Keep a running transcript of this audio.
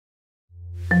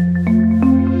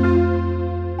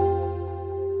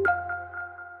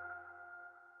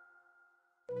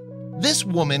This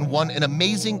woman won an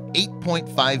amazing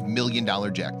 $8.5 million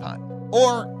jackpot,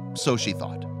 or so she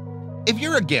thought. If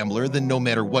you're a gambler, then no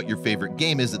matter what your favorite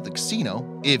game is at the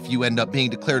casino, if you end up being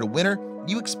declared a winner,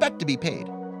 you expect to be paid.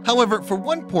 However, for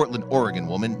one Portland, Oregon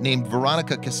woman named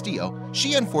Veronica Castillo,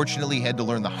 she unfortunately had to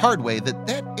learn the hard way that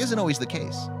that isn't always the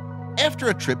case. After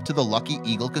a trip to the Lucky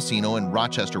Eagle Casino in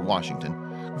Rochester, Washington,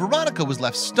 Veronica was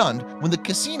left stunned when the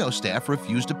casino staff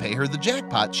refused to pay her the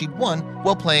jackpot she'd won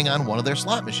while playing on one of their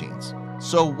slot machines.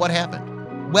 So what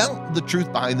happened? Well, the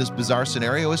truth behind this bizarre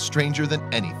scenario is stranger than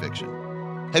any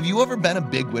fiction. Have you ever been a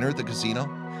big winner at the casino?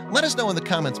 Let us know in the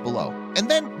comments below, and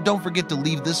then don't forget to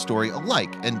leave this story a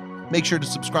like and make sure to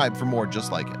subscribe for more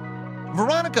just like it.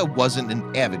 Veronica wasn't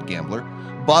an avid gambler,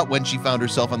 but when she found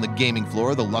herself on the gaming floor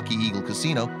of the Lucky Eagle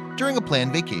Casino during a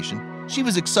planned vacation, she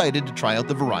was excited to try out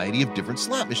the variety of different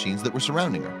slot machines that were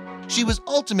surrounding her. She was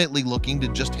ultimately looking to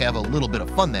just have a little bit of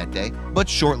fun that day, but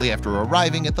shortly after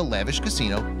arriving at the lavish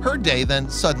casino, her day then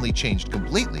suddenly changed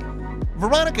completely.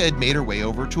 Veronica had made her way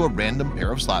over to a random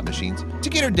pair of slot machines to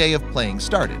get her day of playing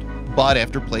started, but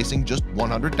after placing just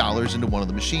 $100 into one of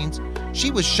the machines,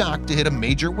 she was shocked to hit a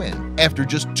major win after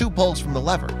just 2 pulls from the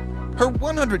lever. Her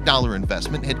 $100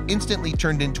 investment had instantly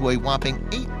turned into a whopping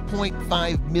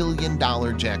 $8.5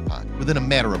 million jackpot within a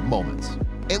matter of moments.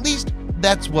 At least,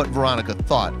 that's what Veronica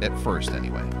thought at first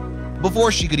anyway.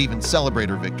 Before she could even celebrate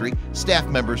her victory, staff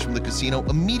members from the casino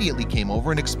immediately came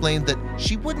over and explained that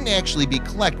she wouldn't actually be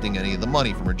collecting any of the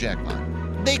money from her jackpot.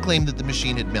 They claimed that the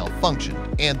machine had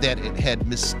malfunctioned and that it had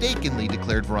mistakenly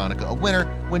declared Veronica a winner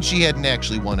when she hadn't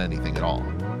actually won anything at all.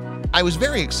 "I was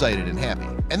very excited and happy,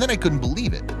 and then I couldn't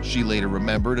believe it," she later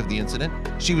remembered of the incident.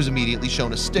 She was immediately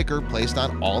shown a sticker placed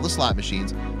on all the slot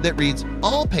machines that reads,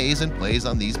 "All pays and plays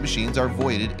on these machines are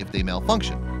voided if they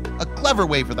malfunction." A clever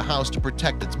way for the house to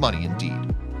protect its money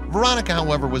indeed. Veronica,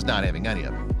 however, was not having any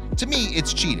of it. "To me,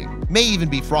 it's cheating, may even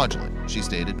be fraudulent," she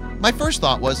stated. "My first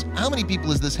thought was, how many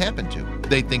people has this happened to?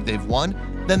 They think they've won,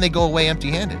 then they go away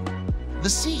empty-handed." The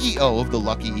CEO of the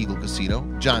Lucky Eagle Casino,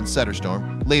 John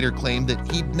Setterstorm, later claimed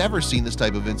that he'd never seen this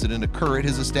type of incident occur at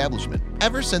his establishment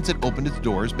ever since it opened its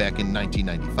doors back in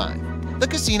 1995. The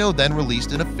casino then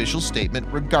released an official statement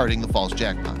regarding the false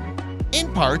jackpot.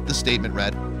 In part, the statement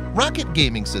read, "Rocket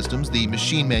Gaming Systems, the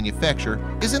machine manufacturer,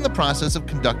 is in the process of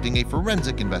conducting a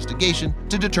forensic investigation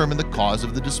to determine the cause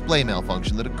of the display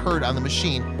malfunction that occurred on the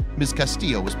machine Ms.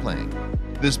 Castillo was playing.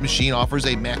 This machine offers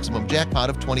a maximum jackpot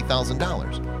of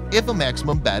 $20,000 if a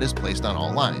maximum bet is placed on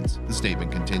all lines," the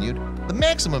statement continued. "The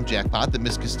maximum jackpot that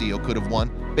Ms. Castillo could have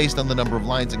won, based on the number of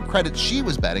lines and credits she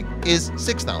was betting, is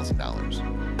 $6,000.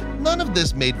 None of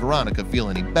this made Veronica feel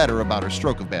any better about her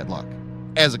stroke of bad luck.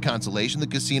 As a consolation, the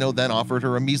casino then offered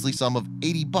her a measly sum of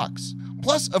 $80,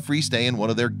 plus a free stay in one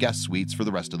of their guest suites for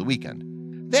the rest of the weekend.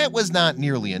 That was not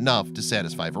nearly enough to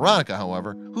satisfy Veronica,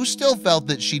 however, who still felt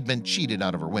that she'd been cheated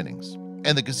out of her winnings,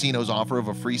 and the casino's offer of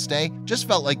a free stay just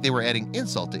felt like they were adding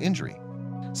insult to injury.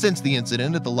 Since the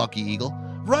incident at the Lucky Eagle,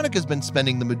 Veronica's been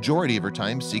spending the majority of her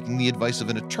time seeking the advice of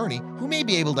an attorney who may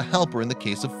be able to help her in the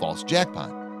case of false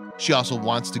jackpot. She also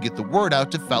wants to get the word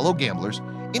out to fellow gamblers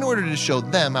in order to show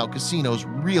them how casinos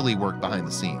really work behind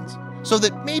the scenes, so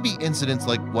that maybe incidents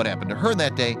like what happened to her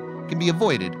that day can be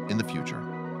avoided in the future.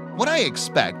 "What I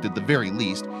expect, at the very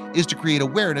least, is to create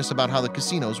awareness about how the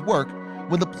casinos work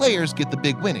when the players get the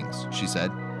big winnings," she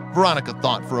said. Veronica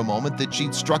thought for a moment that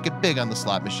she'd struck it big on the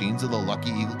slot machines of the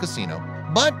Lucky Eagle Casino,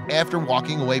 but after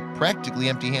walking away practically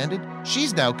empty-handed,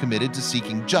 she's now committed to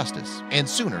seeking justice, and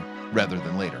sooner rather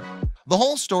than later. The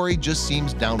whole story just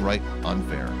seems downright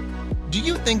unfair. Do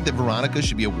you think that Veronica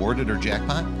should be awarded her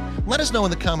jackpot? Let us know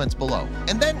in the comments below,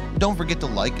 and then don't forget to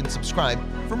like and subscribe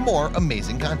for more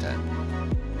amazing content.